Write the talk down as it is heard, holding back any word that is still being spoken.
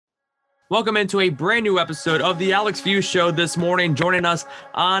Welcome into a brand new episode of the Alex Feuz Show this morning. Joining us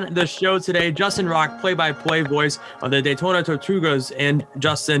on the show today, Justin Rocke, play-by-play voice of the Daytona Tortugas. And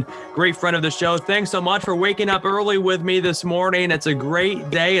Justin, great friend of the show. Thanks so much for waking up early with me this morning. It's a great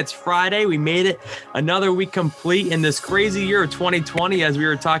day. It's Friday. We made it another week complete in this crazy year of 2020, as we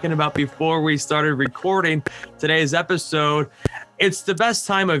were talking about before we started recording today's episode. It's the best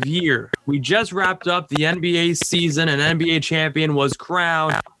time of year. We just wrapped up the NBA season. An NBA champion was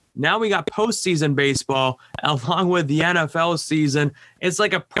crowned. Now we got postseason baseball along with the NFL season. It's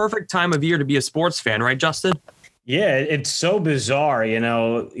like a perfect time of year to be a sports fan, right, Justin? Yeah, it's so bizarre. You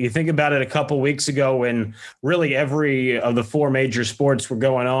know, you think about it a couple weeks ago when really every of the four major sports were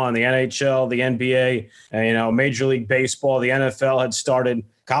going on, the NHL, the NBA, and, Major League Baseball, the NFL had started.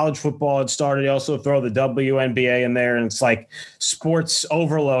 College football had started. You also throw the WNBA in there, and it's like sports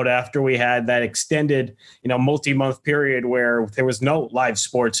overload after we had that extended, multi-month period where there was no live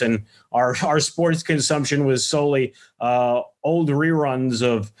sports, and our sports consumption was solely old reruns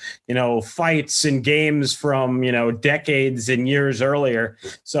of, fights and games from, decades and years earlier.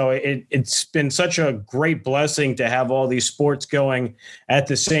 So it's been such a great blessing to have all these sports going at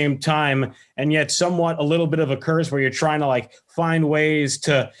the same time, and yet somewhat a little bit of a curse where you're trying to find ways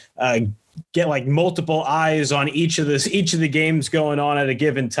to get multiple eyes on each of the games going on at a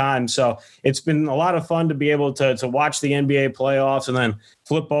given time. So it's been a lot of fun to be able to watch the NBA playoffs and then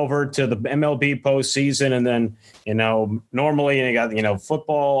flip over to the MLB postseason. And then, normally you got,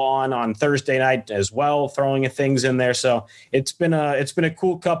 football on Thursday night as well, throwing things in there. So it's been a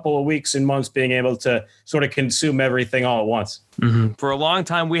cool couple of weeks and months being able to sort of consume everything all at once. Mm-hmm. For a long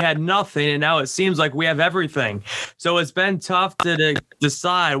time, we had nothing, and now it seems like we have everything. So it's been tough to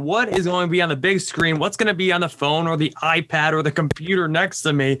decide what is going to be on the big screen, what's going to be on the phone or the iPad or the computer next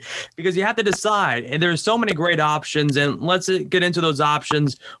to me, because you have to decide. And there's so many great options, and let's get into those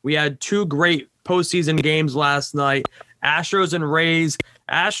options. We had two great postseason games last night, Astros and Rays.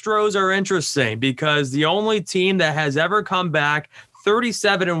 Astros are interesting because the only team that has ever come back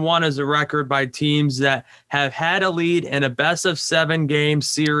 37-1 is a record by teams that have had a lead in a best-of-7 game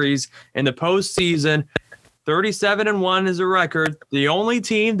series in the postseason. 37-1 is a record. The only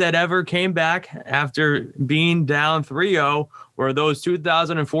team that ever came back after being down 3-0 were those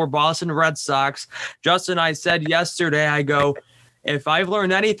 2004 Boston Red Sox. Justin, I said yesterday, I go, if I've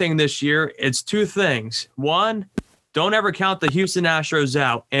learned anything this year, it's two things. One, don't ever count the Houston Astros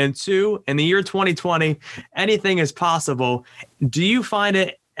out. And two, in the year 2020, anything is possible. Do you find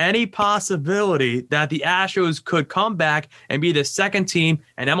it any possibility that the Astros could come back and be the second team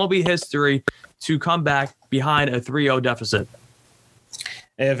in MLB history to come back behind a 3-0 deficit?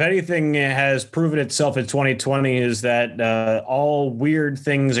 If anything has proven itself in 2020 is that all weird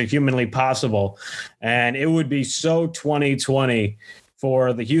things are humanly possible. And it would be so 2020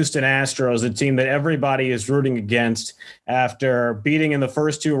 for the Houston Astros, a team that everybody is rooting against after beating in the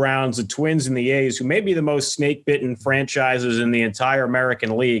first two rounds the Twins and the A's, who may be the most snake-bitten franchises in the entire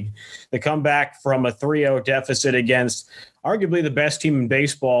American League. They come back from a 3-0 deficit against arguably the best team in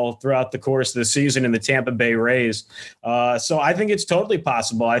baseball throughout the course of the season in the Tampa Bay Rays. So I think it's totally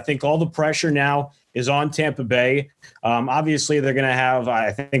possible. I think all the pressure now is on Tampa Bay. Obviously, they're going to have,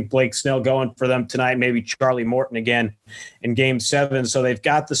 I think, Blake Snell going for them tonight, maybe Charlie Morton again in Game 7. So they've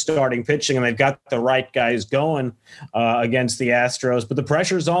got the starting pitching and they've got the right guys going against the Astros. But the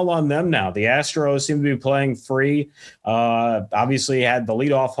pressure is all on them now. The Astros seem to be playing free. Obviously, had the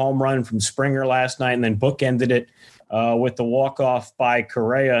leadoff home run from Springer last night and then bookended it with the walk-off by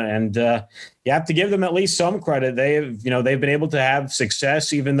Correa. And you have to give them at least some credit. They've been able to have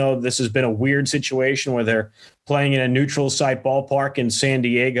success, even though this has been a weird situation where they're playing in a neutral site ballpark in San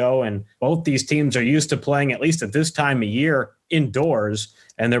Diego. And both these teams are used to playing, at least at this time of year, indoors.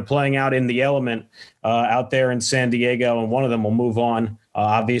 And they're playing out in the element out there in San Diego. And one of them will move on,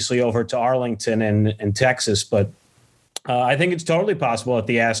 obviously, over to Arlington and Texas. But I think it's totally possible that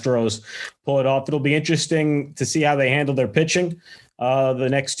the Astros pull it off. It'll be interesting to see how they handle their pitching the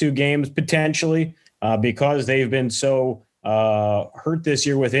next two games, potentially, because they've been so hurt this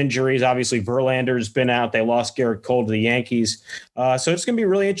year with injuries. Obviously, Verlander's been out. They lost Garrett Cole to the Yankees. So it's going to be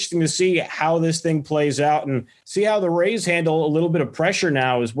really interesting to see how this thing plays out and see how the Rays handle a little bit of pressure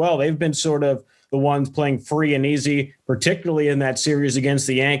now as well. They've been sort of the ones playing free and easy, particularly in that series against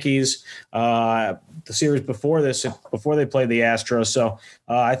the Yankees, the series before this, before they played the Astros. So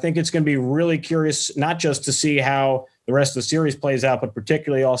I think it's going to be really curious, not just to see how the rest of the series plays out, but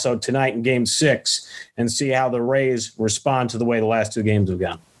particularly also tonight in Game 6 and see how the Rays respond to the way the last two games have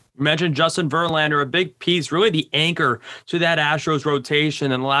gone. You mentioned Justin Verlander, a big piece, really the anchor to that Astros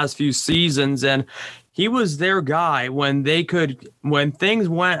rotation in the last few seasons. And he was their guy when things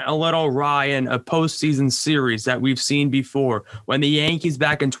went a little awry in a postseason series that we've seen before. When the Yankees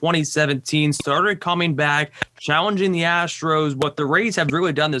back in 2017 started coming back, challenging the Astros, what the Rays have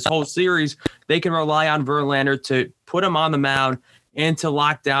really done this whole series, they can rely on Verlander to put him on the mound and to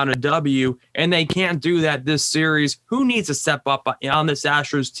lock down a W, and they can't do that this series. Who needs to step up on this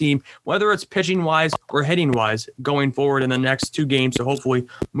Astros team, whether it's pitching-wise or hitting-wise, going forward in the next 2 games to hopefully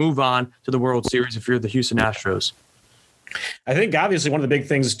move on to the World Series if you're the Houston Astros? I think obviously one of the big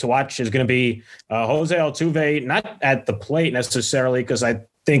things to watch is going to be Jose Altuve, not at the plate necessarily, because I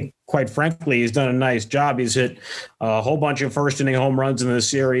think, quite frankly, he's done a nice job. He's hit a whole bunch of first-inning home runs in the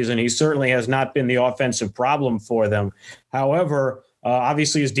series, and he certainly has not been the offensive problem for them. However,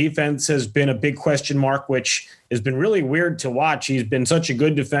 obviously his defense has been a big question mark, which has been really weird to watch. He's been such a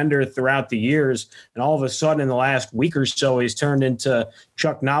good defender throughout the years, and all of a sudden in the last week or so, he's turned into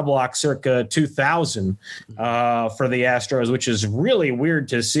Chuck Knobloch circa 2000 for the Astros, which is really weird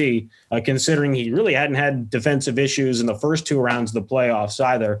to see, considering he really hadn't had defensive issues in the first 2 rounds of the playoffs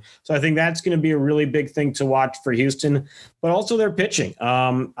either. So I think that's going to be a really big thing to watch for Houston, but also their pitching.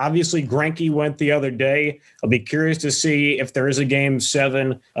 Obviously, Greinke went the other day. I'll be curious to see if there is a Game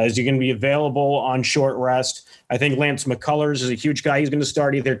 7. Is he going to be available on short rest? I think Lance McCullers is a huge guy. He's going to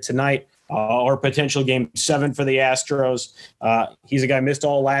start either tonight or potential Game 7 for the Astros. He's a guy missed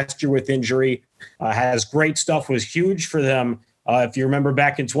all last year with injury, has great stuff, was huge for them. If you remember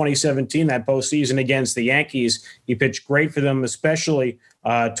back in 2017, that postseason against the Yankees, he pitched great for them, especially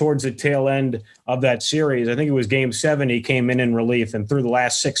towards the tail end of that series. I think it was Game 7. He came in relief and threw the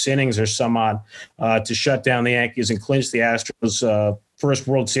last 6 innings or some odd to shut down the Yankees and clinch the Astros' first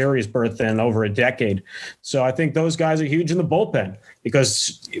World Series berth in over a decade. So I think those guys are huge in the bullpen,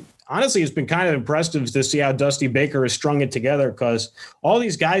 because honestly, it's been kind of impressive to see how Dusty Baker has strung it together, because all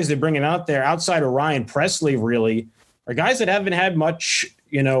these guys they're bringing out there outside of Ryan Presley really are guys that haven't had much,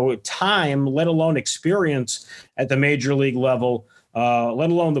 time, let alone experience at the major league level,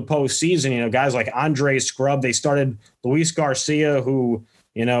 let alone the postseason. Guys like Andre Scrub, they started Luis Garcia, who,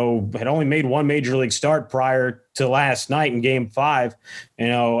 had only made 1 major league start prior to last night in Game 5,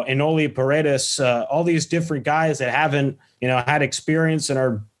 Enoli Paredes, all these different guys that haven't, had experience and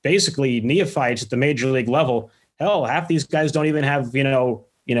are basically neophytes at the major league level. Hell, half these guys don't even have,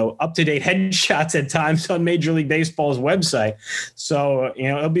 up-to-date headshots at times on Major League Baseball's website. So,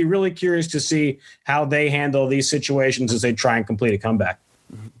 it'll be really curious to see how they handle these situations as they try and complete a comeback.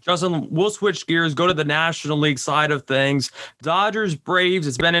 Justin, we'll switch gears, go to the National League side of things. Dodgers, Braves,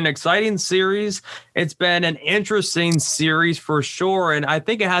 it's been an exciting series. It's been an interesting series for sure, and I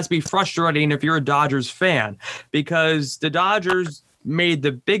think it has to be frustrating if you're a Dodgers fan, because the Dodgers made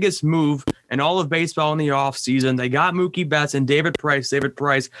the biggest move in all of baseball in the offseason. They got Mookie Betts and David Price. David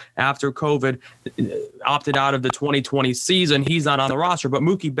Price, after COVID, opted out of the 2020 season. He's not on the roster, but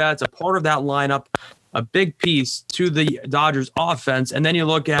Mookie Betts, a part of that lineup, a big piece to the Dodgers offense. And then you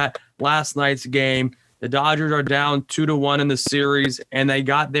look at last night's game. The Dodgers are down 2-1 in the series, and they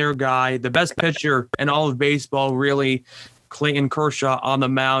got their guy, the best pitcher in all of baseball, really, Clayton Kershaw, on the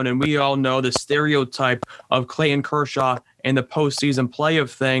mound. And we all know the stereotype of Clayton Kershaw in the postseason play of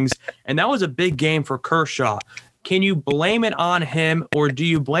things. And that was a big game for Kershaw. Can you blame it on him, or do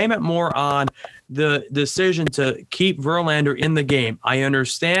you blame it more on the decision to keep Verlander in the game? I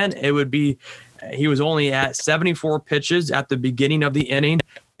understand he was only at 74 pitches at the beginning of the inning.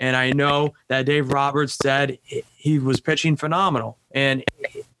 And I know that Dave Roberts said he was pitching phenomenal.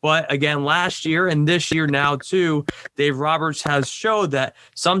 But again, last year and this year now too, Dave Roberts has showed that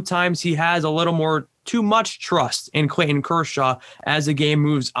sometimes he has a little more too much trust in Clayton Kershaw as the game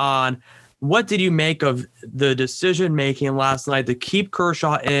moves on. What did you make of the decision making last night to keep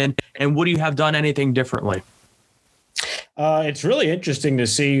Kershaw in, and would you have done anything differently? It's really interesting to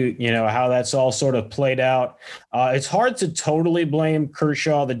see, how that's all sort of played out. It's hard to totally blame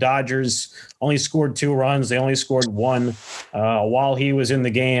Kershaw. The Dodgers only scored 2 runs. They only scored 1 while he was in the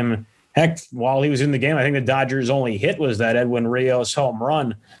game. Heck, while he was in the game, I think the Dodgers' only hit was that Edwin Rios home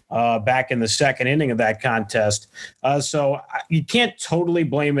run back in the second inning of that contest. So you can't totally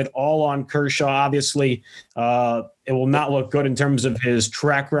blame it all on Kershaw. Obviously, it will not look good in terms of his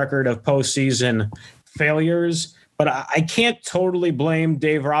track record of postseason failures. But I can't totally blame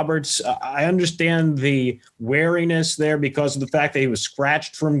Dave Roberts. I understand the wariness there because of the fact that he was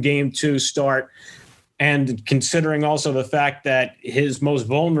scratched from Game 2 start. And considering also the fact that his most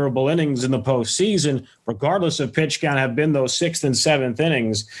vulnerable innings in the postseason, regardless of pitch count, have been those 6th and 7th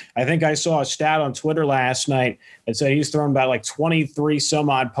innings. I think I saw a stat on Twitter last night that said he's thrown about like 23 some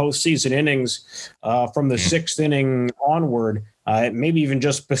odd postseason innings from the 6th inning onward, maybe even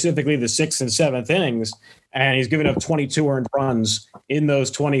just specifically the 6th and 7th innings. And he's given up 22 earned runs in those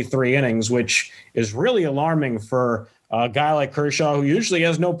 23 innings, which is really alarming for a guy like Kershaw, who usually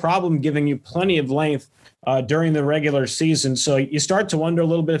has no problem giving you plenty of length during the regular season. So you start to wonder a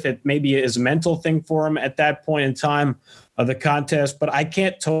little bit if it maybe is a mental thing for him at that point in time of the contest. But I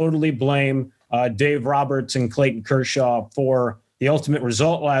can't totally blame Dave Roberts and Clayton Kershaw for the ultimate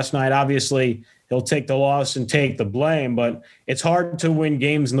result last night. Obviously, he'll take the loss and take the blame, but it's hard to win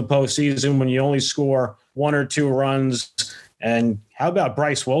games in the postseason when you only score 1 or 2 runs. And how about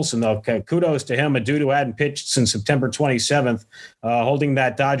Bryce Wilson, though? Kudos to him, a dude who hadn't pitched since September 27th, holding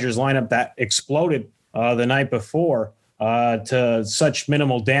that Dodgers lineup that exploded the night before to such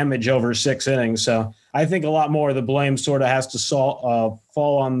minimal damage over 6 innings. So I think a lot more of the blame sort of has to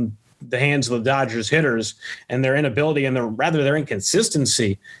fall on the hands of the Dodgers hitters and their inability and their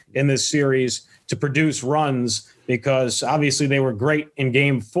inconsistency in this series to produce runs, because obviously they were great in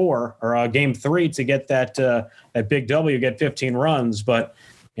game 4 or game 3 to get that big W, get 15 runs. But,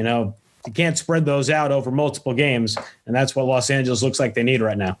 you can't spread those out over multiple games. And that's what Los Angeles looks like they need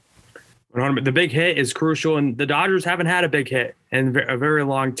right now. The big hit is crucial, and the Dodgers haven't had a big hit in a very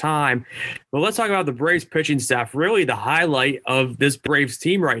long time. But let's talk about the Braves pitching staff, really the highlight of this Braves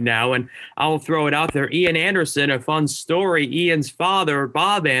team right now. And I'll throw it out there. Ian Anderson, a fun story. Ian's father,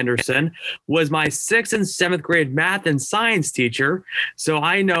 Bob Anderson, was my 6th and 7th grade math and science teacher. So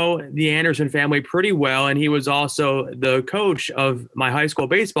I know the Anderson family pretty well. And he was also the coach of my high school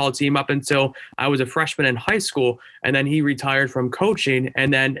baseball team up until I was a freshman in high school. And then he retired from coaching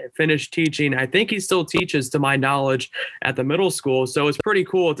and then finished teaching. I think he still teaches, to my knowledge, at the middle school. So it's pretty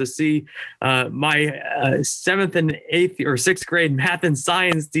cool to see my 7th and 8th or 6th grade math and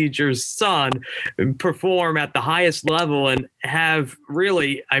science teacher's son perform at the highest level and have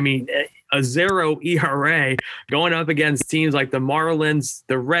really, a 0 ERA going up against teams like the Marlins,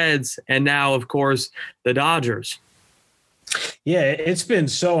 the Reds, and now, of course, the Dodgers. Yeah, it's been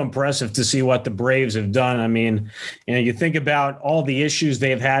so impressive to see what the Braves have done. You think about all the issues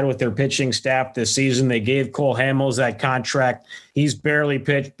they've had with their pitching staff this season. They gave Cole Hamels that contract. He's barely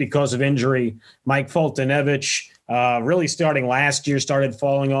pitched because of injury. Mike Foltynewicz, really starting last year, started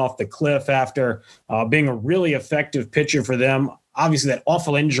falling off the cliff after being a really effective pitcher for them. Obviously, that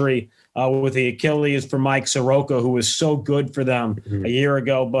awful injury with the Achilles for Mike Soroka, who was so good for them a year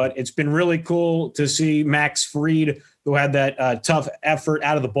ago. But it's been really cool to see Max Fried, who had that tough effort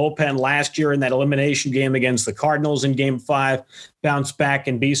out of the bullpen last year in that elimination game against the Cardinals in Game 5, bounce back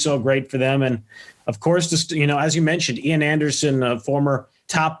and be so great for them. And, of course, just, as you mentioned, Ian Anderson, a former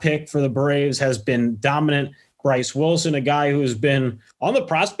top pick for the Braves, has been dominant. Bryce Wilson, a guy who's been on the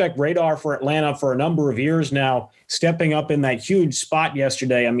prospect radar for Atlanta for a number of years now, stepping up in that huge spot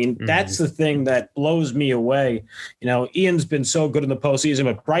yesterday. That's the thing that blows me away. Ian's been so good in the postseason,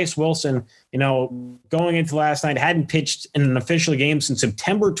 but Bryce Wilson, going into last night, hadn't pitched in an official game since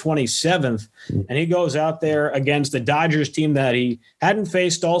September 27th. And he goes out there against the Dodgers team that he hadn't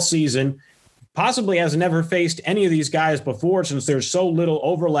faced all season, possibly has never faced any of these guys before, since there's so little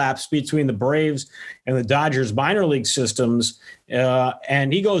overlaps between the Braves and the Dodgers minor league systems.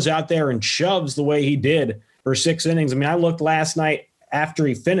 And he goes out there and shoves the way he did for 6 innings. I looked last night after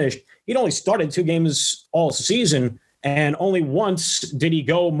he finished. He'd only started 2 games all season, and only once did he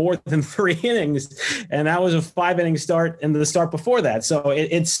go more than 3 innings. And that was a 5-inning start and the start before that. So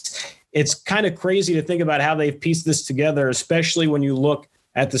it's kind of crazy to think about how they've pieced this together, especially when you look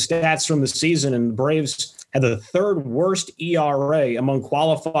at the stats from the season. And the Braves had the 3rd worst ERA among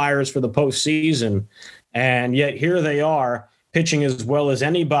qualifiers for the postseason. And yet here they are, pitching as well as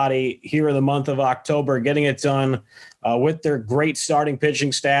anybody here in the month of October, getting it done with their great starting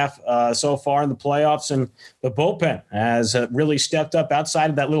pitching staff so far in the playoffs. And the bullpen has really stepped up outside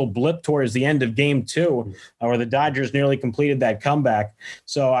of that little blip towards the end of Game 2, where the Dodgers nearly completed that comeback.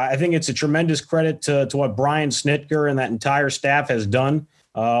 So I think it's a tremendous credit to what Brian Snitker and that entire staff has done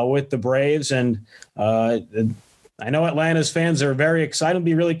with the Braves. And I know Atlanta's fans are very excited. I'll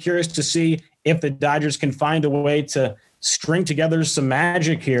be really curious to see if the Dodgers can find a way to string together some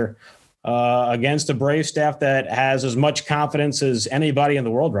magic here against a Brave staff that has as much confidence as anybody in the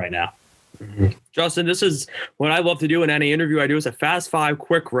world right now. Justin, this is what I love to do in any interview I do. Is a fast 5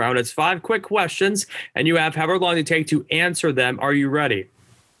 quick round. It's 5 quick questions, and you have however long it take to answer them. Are you ready?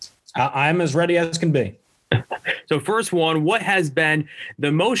 I'm as ready as can be. So first one, what has been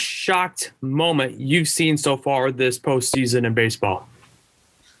the most shocked moment you've seen so far this postseason in baseball?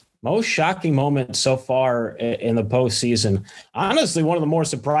 Most shocking moment so far in the postseason. Honestly, one of the more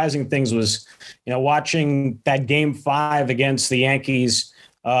surprising things was, watching that Game 5 against the Yankees,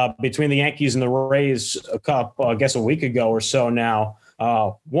 between the Yankees and the Rays I guess a week ago or so now.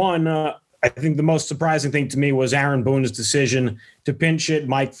 I think the most surprising thing to me was Aaron Boone's decision to pinch hit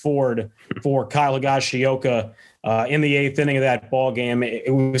Mike Ford for Kyle Higashioka in the 8th inning of that ball game.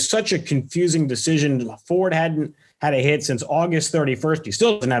 It was such a confusing decision. Ford hadn't had a hit since August 31st. He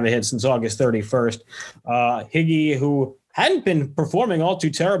still doesn't have a hit since August 31st. Higgy, who hadn't been performing all too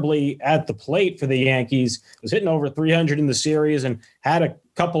terribly at the plate for the Yankees, was hitting over 300 in the series and had a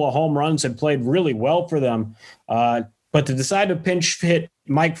couple of home runs and played really well for them. But to decide to pinch hit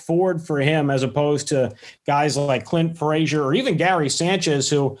Mike Ford for him, as opposed to guys like Clint Frazier or even Gary Sanchez,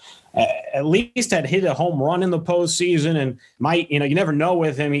 who at least had hit a home run in the postseason and might, you never know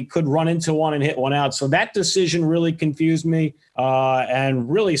with him. He could run into one and hit one out. So that decision really confused me and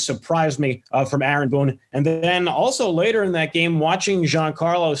really surprised me from Aaron Boone. And then also later in that game, watching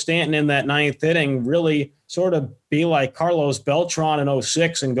Giancarlo Stanton in that 9th inning really sort of be like Carlos Beltran in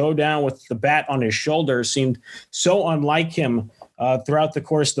 2006 and go down with the bat on his shoulder seemed so unlike him throughout the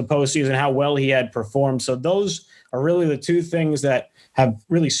course of the postseason, how well he had performed. So those are really the two things that have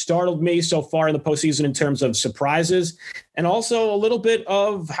really startled me so far in the postseason in terms of surprises, and also a little bit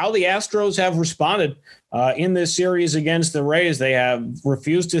of how the Astros have responded in this series against the Rays. They have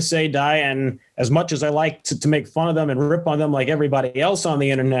refused to say die, and as much as I like to make fun of them and rip on them like everybody else on the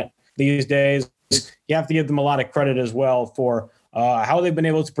internet these days, you have to give them a lot of credit as well for how they've been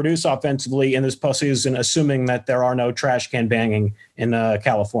able to produce offensively in this postseason, assuming that there are no trash can banging in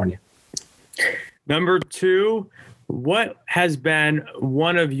California. Number 2, what has been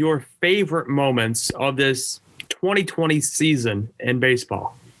one of your favorite moments of this 2020 season in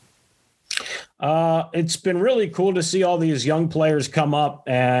baseball? It's been really cool to see all these young players come up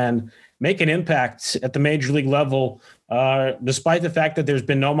and make an impact at the major league level, despite the fact that there's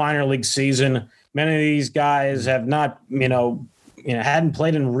been no minor league season. Many of these guys have not, hadn't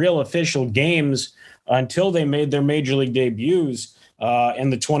played in real official games until they made their major league debuts in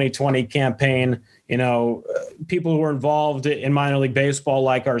the 2020 campaign. People who were involved in minor league baseball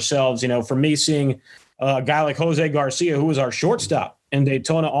like ourselves, for me, seeing a guy like Jose Garcia, who was our shortstop in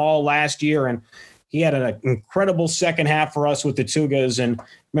Daytona all last year, and he had an incredible second half for us with the Tugas. And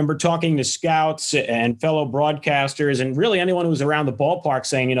remember talking to scouts and fellow broadcasters and really anyone who was around the ballpark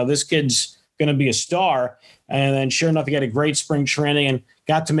saying, this kid's going to be a star. And then sure enough, he had a great spring training and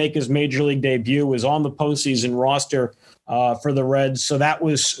got to make his major league debut, was on the postseason roster for the Reds. So that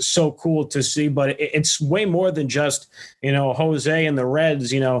was so cool to see. But it's way more than just, Jose and the Reds.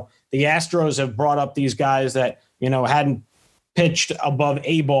 The Astros have brought up these guys that, hadn't pitched above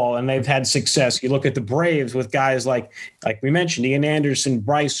A ball and they've had success. You look at the Braves with guys like we mentioned, Ian Anderson,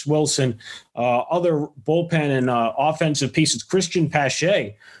 Bryce Wilson, other bullpen and offensive pieces. Christian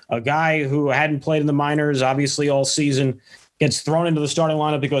Pache, a guy who hadn't played in the minors obviously all season, gets thrown into the starting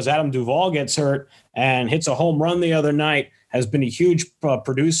lineup because Adam Duvall gets hurt and hits a home run the other night, has been a huge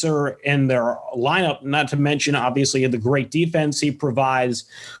producer in their lineup, not to mention, obviously, the great defense he provides.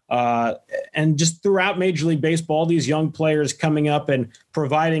 And just throughout Major League Baseball, these young players coming up and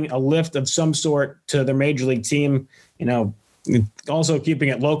providing a lift of some sort to their Major League team, also keeping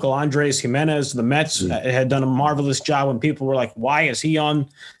it local. Andres Jimenez, the Mets, had done a marvelous job when people were like, why is he on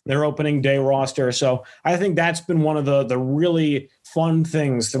their opening day roster? So I think that's been one of the really fun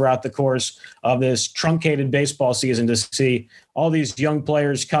things throughout the course of this truncated baseball season, to see all these young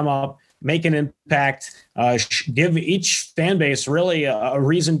players come up, make an impact, give each fan base really a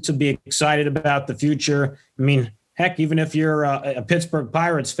reason to be excited about the future. I mean, heck, even if you're a Pittsburgh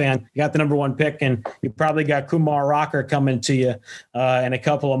Pirates fan, you got the number 1 pick and you probably got Kumar Rocker coming to you in a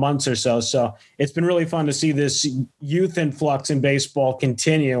couple of months or so. So it's been really fun to see this youth influx in baseball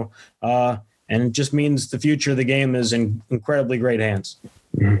continue. And it just means the future of the game is in incredibly great hands.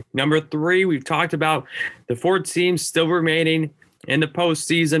 Number 3, we've talked about the 4 teams still remaining in the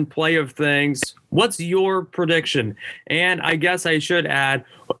postseason play of things. What's your prediction? And I guess I should add,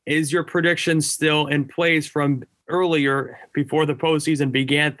 is your prediction still in place from earlier before the postseason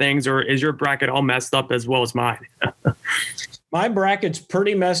began things, or is your bracket all messed up as well as mine? My bracket's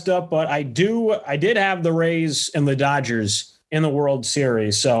pretty messed up, but I did have the Rays and the Dodgers in the World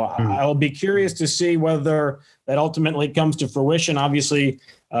Series. So I'll be curious to see whether that ultimately comes to fruition. Obviously,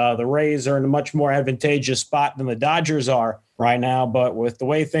 the Rays are in a much more advantageous spot than the Dodgers are right now. But with the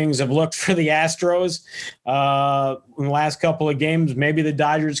way things have looked for the Astros in the last couple of games, maybe the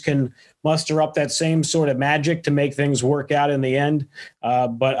Dodgers can muster up that same sort of magic to make things work out in the end.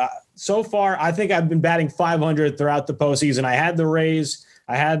 But so far, I think I've been batting 500 throughout the postseason. I had the Rays,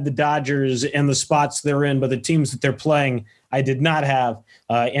 I had the Dodgers in the spots they're in, but the teams that they're playing, I did not have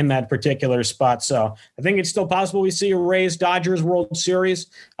in that particular spot. So I think it's still possible we see a Rays-Dodgers World Series,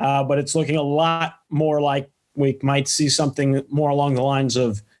 but it's looking a lot more like we might see something more along the lines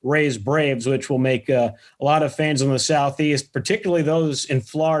of Rays-Braves, which will make a lot of fans in the Southeast, particularly those in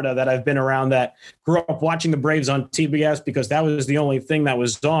Florida that I've been around that grew up watching the Braves on TBS because that was the only thing that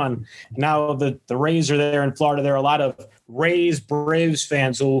was on. Now the Rays are there in Florida. There are a lot of Rays-Braves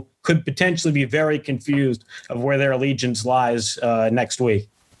fans who could potentially be very confused of where their allegiance lies next week.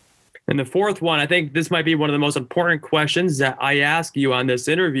 And the fourth one, I think this might be one of the most important questions that I ask you on this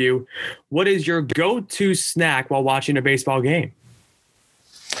interview. What is your go-to snack while watching a baseball game?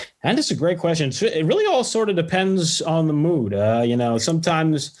 And it's a great question. It really all sort of depends on the mood.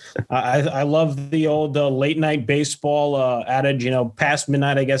 Sometimes I love the old late night baseball adage, past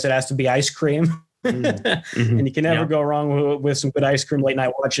midnight, I guess it has to be ice cream. Mm-hmm. And you can never go wrong with some good ice cream late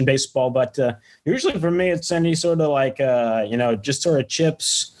night watching baseball. But usually for me, it's any sort of like, just sort of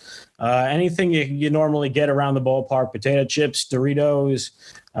chips, anything you normally get around the ballpark, potato chips, Doritos,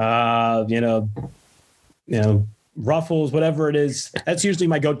 Ruffles, whatever it is. That's usually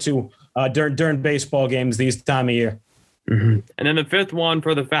my go-to during baseball games these time of year. Mm-hmm. And then the fifth one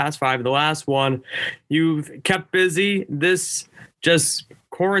for the Fast Five, the last one, you've kept busy this just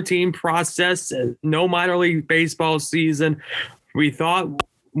quarantine process, no minor league baseball season. We thought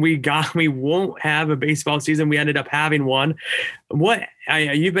we won't have a baseball season. We ended up having one.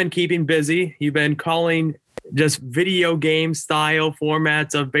 You've been keeping busy. You've been calling just video game style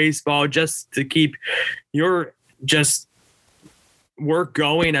formats of baseball just to keep your just work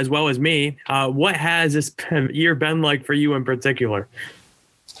going as well as me. What has this year been like for you in particular?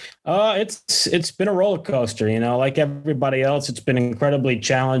 It's been a roller coaster, like everybody else. It's been incredibly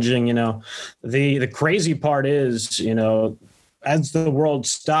challenging. The crazy part is, as the world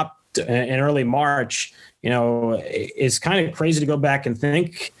stopped in early March, it's kind of crazy to go back and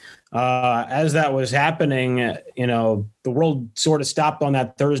think as that was happening, the world sort of stopped on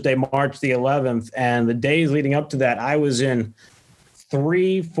that Thursday, March the 11th. And the days leading up to that, I was in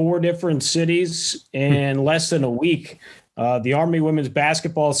 3-4 different cities in less than a week. The Army women's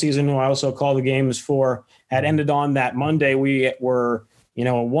basketball season, who I also call the games for, had ended on that Monday. We were,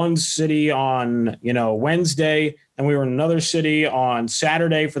 in one city on, Wednesday, and we were in another city on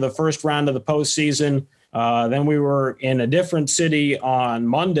Saturday for the first round of the postseason. Then we were in a different city on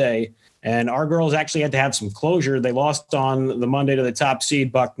Monday, and our girls actually had to have some closure. They lost on the Monday to the top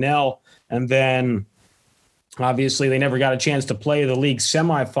seed Bucknell, and then obviously they never got a chance to play the league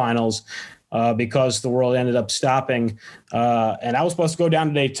semifinals because the world ended up stopping. And I was supposed to go down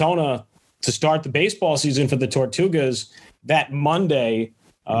to Daytona to start the baseball season for the Tortugas that Monday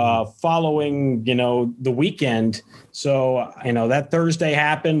following, the weekend. So, that Thursday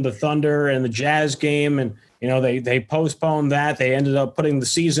happened, the Thunder and the Jazz game, and, they postponed that. They ended up putting the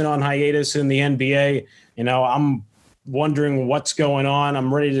season on hiatus in the NBA. I'm wondering what's going on.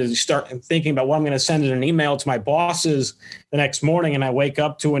 I'm ready to start thinking about what I'm going to send in an email to my bosses the next morning. And I wake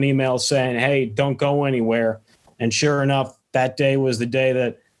up to an email saying, hey, don't go anywhere. And sure enough, that day was the day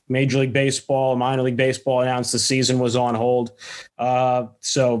that Major League Baseball, minor league baseball announced the season was on hold.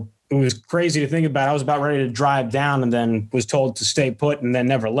 So it was crazy to think about. I was about ready to drive down and then was told to stay put and then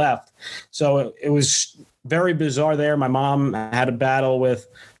never left. So it was very bizarre there. My mom had a battle with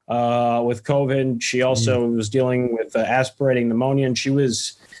COVID. She also was dealing with aspirating pneumonia, and she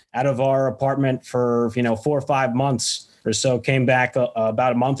was out of our apartment for, 4 or 5 months or so, came back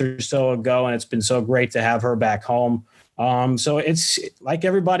about a month or so ago. And it's been so great to have her back home. So it's like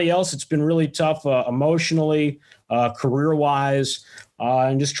everybody else. It's been really tough emotionally, career-wise,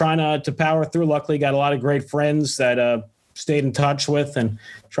 and just trying to power through. Luckily, got a lot of great friends that stayed in touch with, and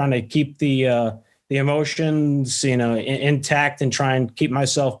trying to keep the emotions, intact and try and keep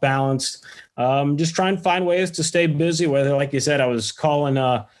myself balanced. Just try and find ways to stay busy. Whether, like you said, I was calling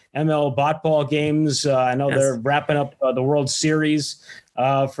ML botball games. I know They're wrapping up the World Series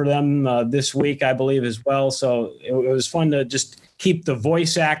for them this week, I believe, as well. So it was fun to just keep the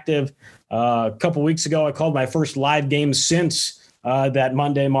voice active. A couple weeks ago, I called my first live game since that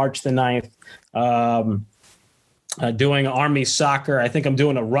Monday, March the 9th. Doing Army soccer. I think I'm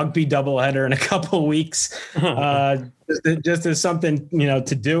doing a rugby doubleheader in a couple weeks, just as something,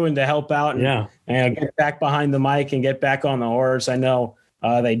 to do and to help out and get back behind the mic and get back on the horse. I know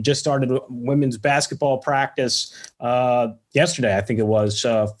They just started women's basketball practice yesterday, I think it was,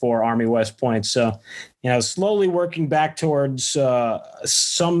 for Army West Point. So, slowly working back towards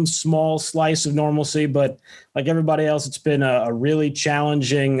some small slice of normalcy. But like everybody else, it's been a really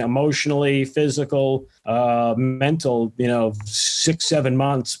challenging, emotionally, physical, mental, 6-7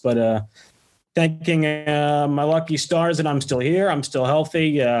 months. But thanking my lucky stars that I'm still here. I'm still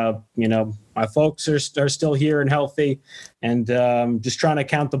healthy. My folks are still here and healthy, and just trying to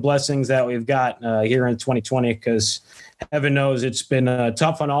count the blessings that we've got here in 2020, because heaven knows it's been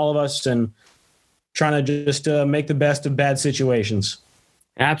tough on all of us, and trying to just make the best of bad situations.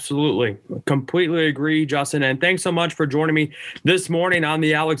 Absolutely. Completely agree, Justin. And thanks so much for joining me this morning on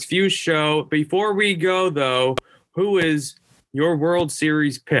the Alex Feuz Show. Before we go, though, who is your World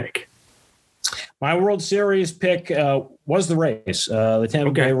Series pick? My World Series pick was the Rays, the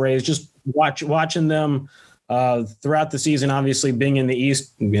Tampa Bay Rays. Just watching them throughout the season, obviously being in the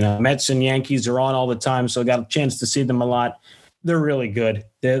East, Mets and Yankees are on all the time, so I got a chance to see them a lot. They're really good.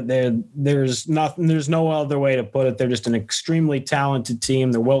 There's no other way to put it. They're just an extremely talented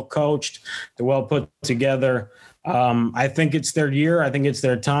team. They're well coached. They're well put together. I think it's their year. I think it's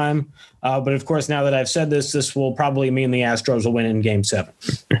their time. But of course, now that I've said this will probably mean the Astros will win in Game 7.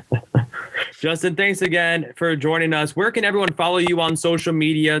 Justin, thanks again for joining us. Where can everyone follow you on social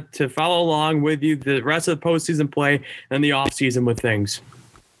media to follow along with you the rest of the postseason play and the offseason with things?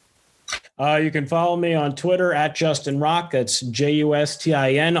 You can follow me on Twitter at Justin Rocke. That's JustinRocke.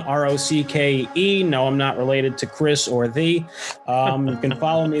 No, I'm not related to Chris or thee. You can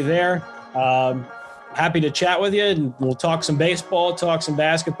follow me there. Happy to chat with you, and we'll talk some baseball, talk some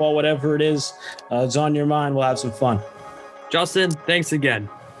basketball, whatever it is. It's on your mind. We'll have some fun. Justin, thanks again.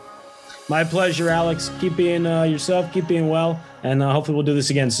 My pleasure, Alex. Keep being yourself, keep being well, and hopefully we'll do this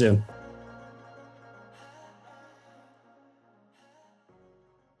again soon.